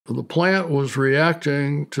the plant was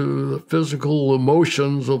reacting to the physical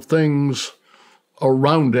emotions of things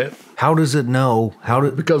around it. How does it know?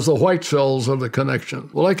 Because the white cells are the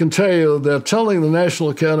connection. Well, I can tell you that telling the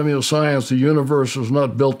National Academy of Science the universe is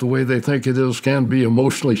not built the way they think it is can be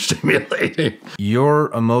emotionally stimulating.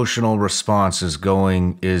 Your emotional response is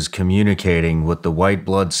communicating with the white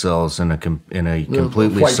blood cells in a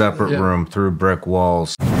completely separate room through brick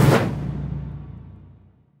walls.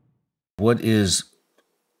 What is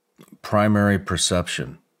primary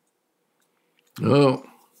perception? Oh.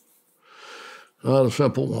 Not a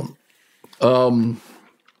simple one.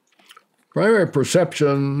 Primary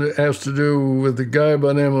perception has to do with the guy by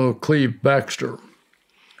the name of Cleve Baxter.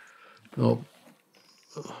 Now,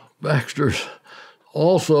 Baxter's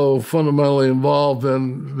also fundamentally involved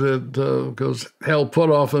in that because Hal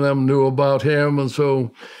Puthoff and them knew about him, and so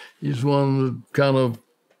he's one that kind of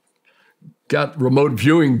got remote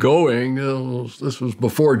viewing going. This was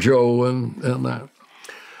before Joe and that.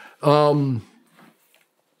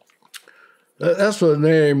 That's a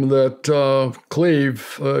name that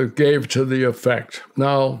Cleve gave to the effect.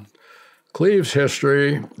 Now, Cleve's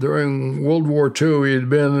history, during World War II, he had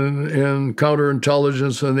been in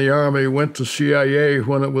counterintelligence in the Army, went to CIA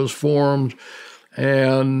when it was formed,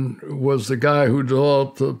 and was the guy who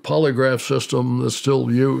developed the polygraph system that's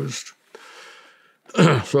still used.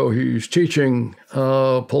 So he's teaching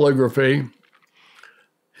polygraphy.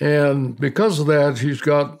 And because of that, he's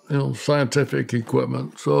got scientific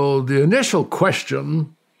equipment. So the initial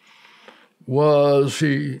question was,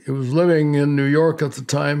 he was living in New York at the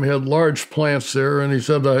time, he had large plants there, and he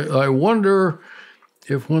said, I wonder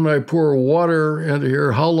if when I pour water into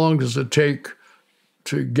here, how long does it take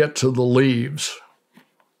to get to the leaves?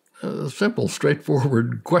 A simple,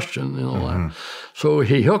 straightforward question. So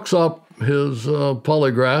he hooks up his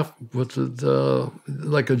polygraph with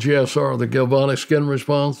like a GSR, the galvanic skin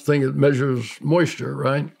response thing that measures moisture,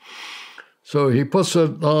 right? So he puts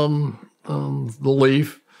it on the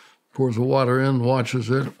leaf, pours the water in,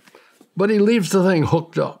 watches it, but he leaves the thing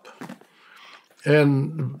hooked up.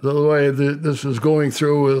 And the way this is going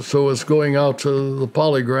through, so it's going out to the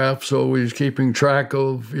polygraph, so he's keeping track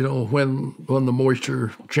of, when the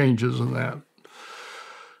moisture changes and that.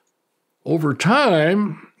 Over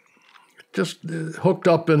time, just hooked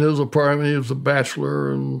up in his apartment, he was a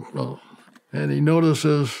bachelor, and he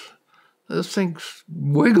notices this thing's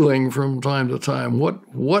wiggling from time to time.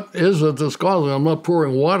 What is it that's causing it? I'm not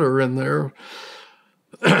pouring water in there.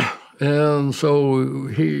 And so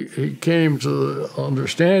he came to the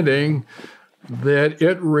understanding that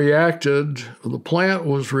the plant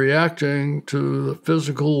was reacting to the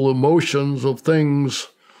physical emotions of things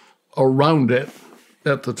around it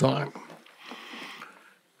at the time.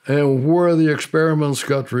 And where the experiments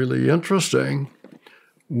got really interesting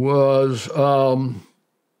was,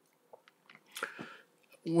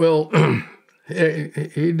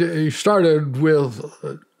 he started with,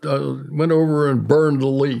 went over and burned the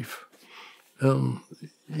leaf. And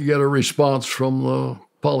you get a response from the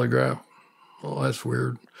polygraph. Oh, that's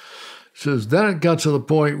weird. Says, then it got to the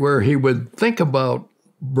point where he would think about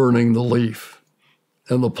burning the leaf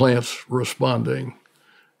and the plant's responding.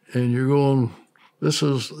 And you're going, this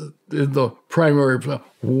is the primary.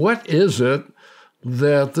 What is it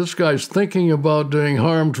that this guy's thinking about doing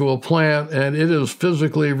harm to a plant and it is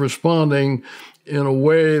physically responding in a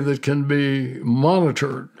way that can be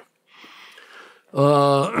monitored?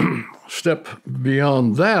 Step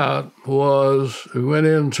beyond that was we went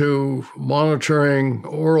into monitoring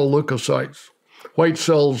oral leukocytes, white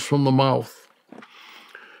cells from the mouth.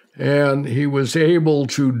 And he was able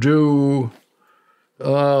to do, he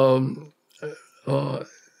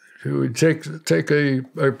would take a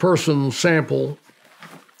person's sample,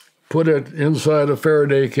 put it inside a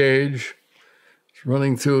Faraday cage, it's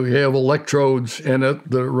running through, you have electrodes in it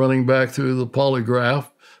that are running back through the polygraph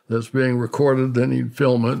that's being recorded, then he'd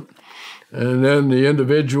film it. And then the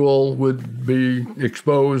individual would be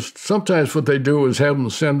exposed. Sometimes what they do is have them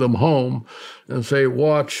send them home and say,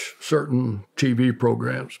 watch certain TV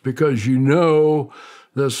programs, because you know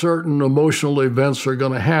that certain emotional events are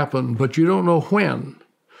going to happen, but you don't know when.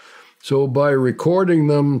 So by recording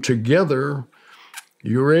them together,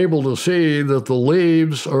 you're able to see that the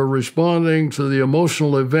leaves are responding to the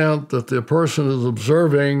emotional event that the person is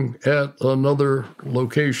observing at another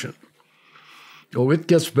location. Oh, it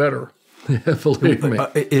gets better. Believe me.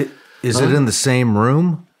 Is it in the same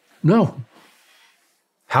room? No.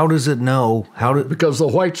 How does it know? Because the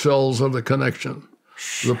white cells are the connection.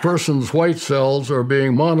 The person's white cells are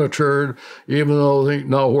being monitored, even though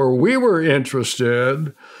now where we were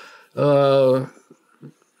interested, did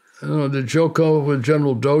Joe come up with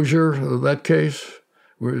General Dozier, that case,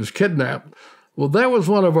 where he was kidnapped. Well, that was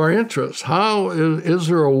one of our interests. How is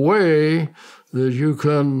there a way that you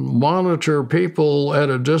can monitor people at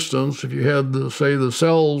a distance if you had, say, the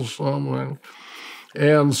cells on,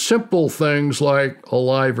 and simple things like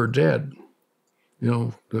alive or dead,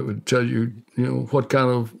 that would tell you, what kind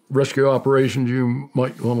of rescue operations you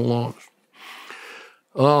might want to launch.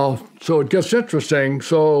 So it gets interesting.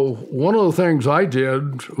 So one of the things I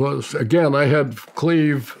did was, again, I had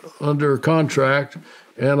Cleve under contract,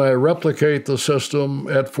 and I replicate the system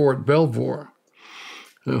at Fort Belvoir.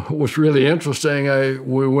 It was really interesting.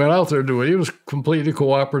 We went out there to do it. He was completely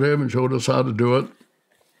cooperative and showed us how to do it.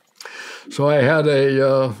 So I had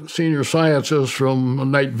a senior scientist from a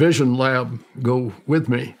night vision lab go with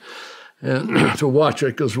me and to watch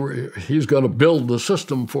it, because he's going to build the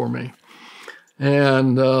system for me.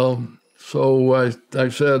 And so I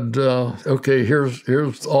said, okay,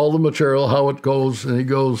 here's all the material, how it goes. And he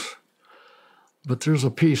goes, but there's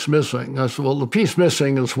a piece missing. I said, well, the piece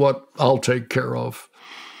missing is what I'll take care of.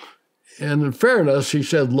 And in fairness, he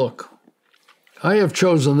said, look, I have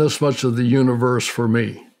chosen this much of the universe for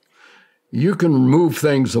me. You can move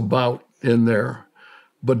things about in there,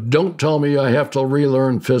 but don't tell me I have to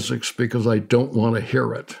relearn physics, because I don't want to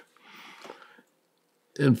hear it.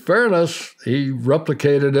 In fairness, he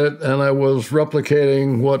replicated it, and I was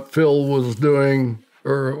replicating what Phil was doing,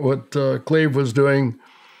 or what Cleve was doing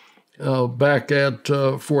back at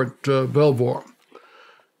Fort Belvoir.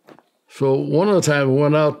 So one of the times we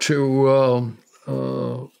went out to,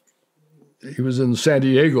 he was in the San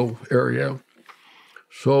Diego area.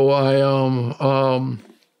 So I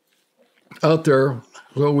out there,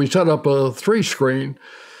 so we set up a 3-screen.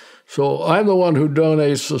 So I'm the one who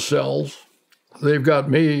donates the cells. They've got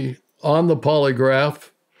me on the polygraph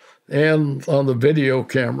and on the video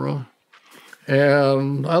camera.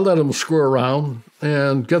 And I let them screw around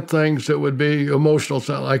and get things that would be emotional.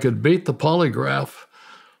 I could beat the polygraph,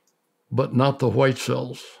 but not the white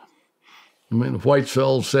cells. I mean, the white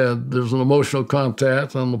cells said there's an emotional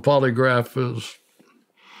contact, and the polygraph is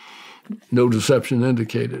no deception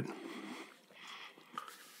indicated.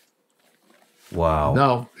 Wow.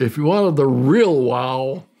 Now, if you wanted the real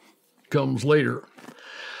wow, comes later.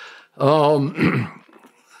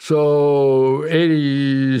 So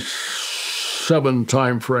 87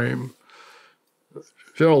 time frame.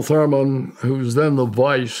 General Thurman, who's then the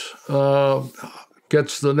vice,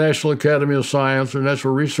 gets the National Academy of Science or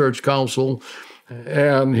National Research Council,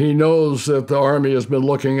 and he knows that the Army has been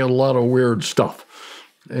looking at a lot of weird stuff.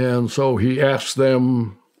 And so he asks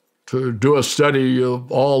them to do a study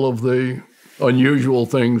of all of the unusual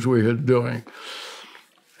things we had doing.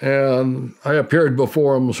 And I appeared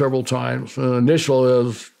before him several times. And initial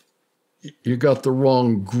is, you got the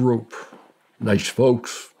wrong group. Nice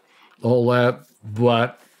folks, all that,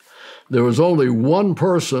 but there was only one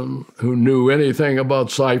person who knew anything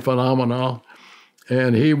about psi phenomena,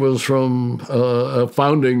 and he was from a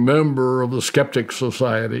founding member of the Skeptic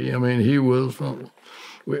Society. I mean, he was,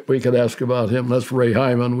 we could ask about him. That's Ray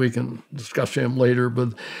Hyman. We can discuss him later.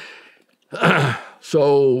 But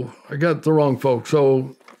so I got the wrong folks.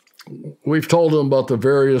 So we've told them about the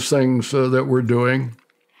various things that we're doing.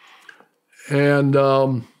 And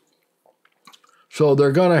so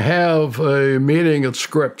they're going to have a meeting at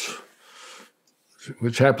Scripps,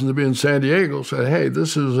 which happens to be in San Diego. Said, hey,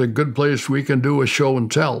 this is a good place we can do a show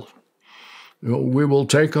and tell. We will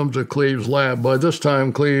take them to Cleve's lab. By this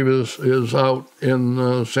time, Cleve is out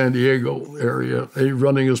in San Diego area. He's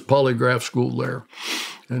running his polygraph school there.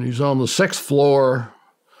 And he's on the 6th floor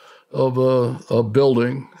of a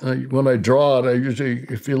building. When I draw it, I usually,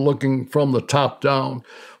 if you're looking from the top down,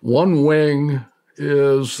 one wing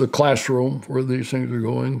is the classroom where these things are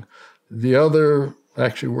going. The other,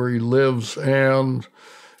 actually where he lives and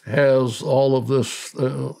has all of this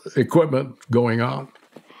equipment going on.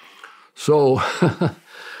 So,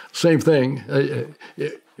 same thing.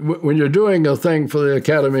 When you're doing a thing for the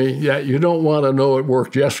Academy, you don't want to know it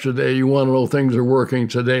worked yesterday. You want to know things are working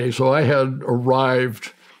today. So I had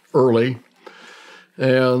arrived early,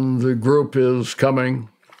 and the group is coming.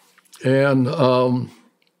 And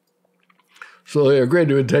so they agreed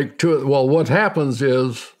to take two. Well, what happens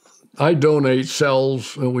is I donate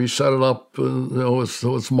cells, and we set it up, so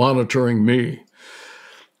it's monitoring me.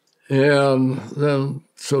 And then,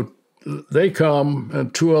 so they come,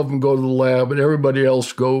 and 2 of them go to the lab, and everybody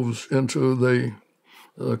else goes into the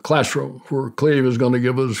classroom where Cleve is going to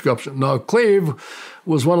give a description. Now, Cleve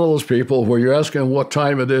was one of those people where you're asking what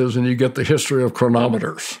time it is, and you get the history of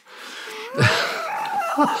chronometers.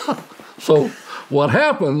 So what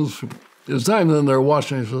happens is I'm in there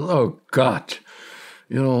watching, he says, oh, God,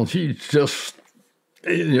 he's just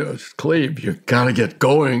Cleve, you got to get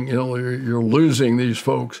going. You're losing these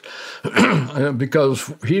folks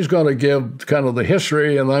because he's going to give kind of the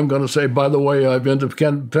history, and I'm going to say, by the way, I've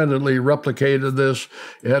independently replicated this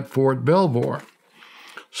at Fort Belvoir.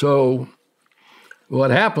 So what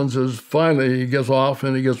happens is finally he gets off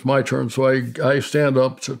and he gets my turn. So I stand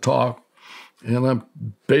up to talk, and I'm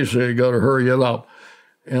basically got to hurry it up.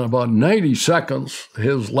 In about 90 seconds,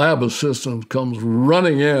 his lab assistant comes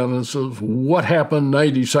running in and says, "What happened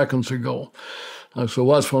 90 seconds ago?" I said,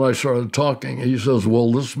 "Well, that's when I started talking." He says,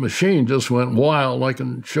 "Well, this machine just went wild. I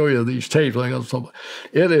can show you these tapes." I got some.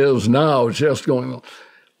 It is now just going on.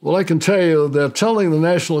 Well, I can tell you that telling the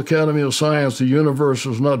National Academy of Science the universe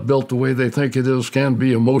is not built the way they think it is can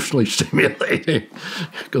be emotionally stimulating,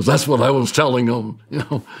 because that's what I was telling them,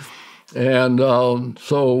 And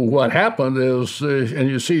so what happened is, and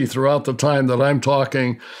you see throughout the time that I'm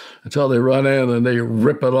talking until they run in and they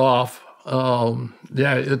rip it off,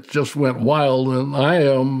 it just went wild. And I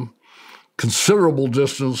am considerable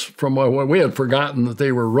distance from my wife. We had forgotten that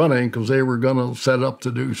they were running because they were going to set up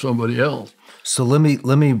to do somebody else. So let me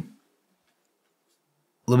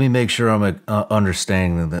make sure I'm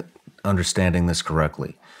understanding this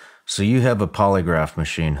correctly. So you have a polygraph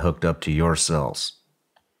machine hooked up to your cells.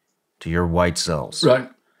 To your white cells. Right.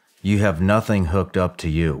 You have nothing hooked up to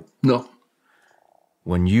you. No.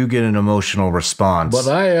 When you get an emotional response.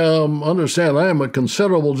 But I understand I am a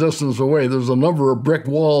considerable distance away. There's a number of brick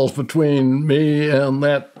walls between me and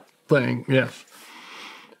that thing, yes.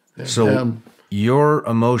 So your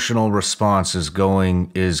emotional response is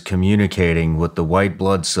communicating with the white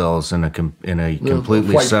blood cells in a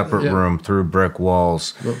completely separate room through brick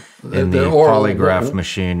walls. And the polygraph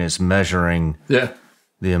machine is measuring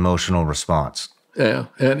the emotional response. Yeah,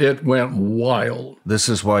 and it went wild. This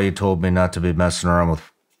is why you told me not to be messing around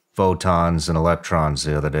with photons and electrons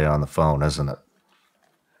the other day on the phone, isn't it?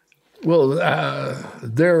 Well,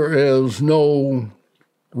 there is no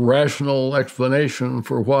rational explanation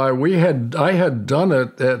for why I had done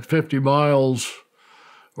it at 50 miles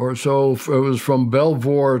or so. It was from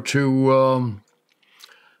Belvoir to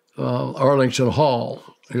Arlington Hall.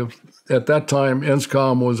 At that time,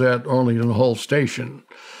 INSCOM was at Arlington Hall Station,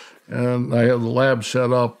 and I had the lab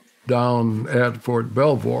set up down at Fort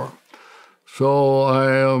Belvoir. So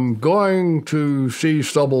I am going to see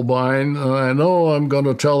Stubblebine, and I know I'm going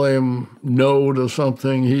to tell him no to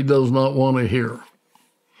something he does not want to hear.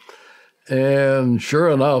 And sure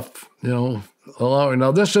enough, now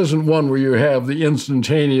this isn't one where you have the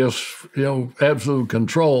instantaneous, absolute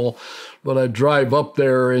control, but I drive up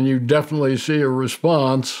there and you definitely see a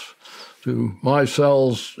response to my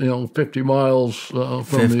cells, 50 miles from the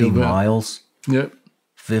event. 50 miles? Yep.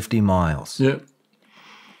 50 miles. Yep.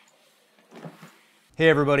 Hey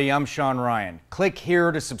everybody, I'm Shawn Ryan. Click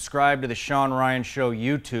here to subscribe to the Shawn Ryan Show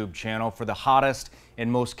YouTube channel for the hottest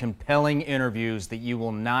and most compelling interviews that you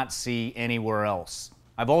will not see anywhere else.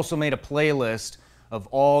 I've also made a playlist of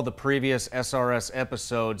all the previous SRS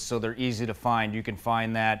episodes so they're easy to find. You can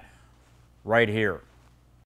find that right here.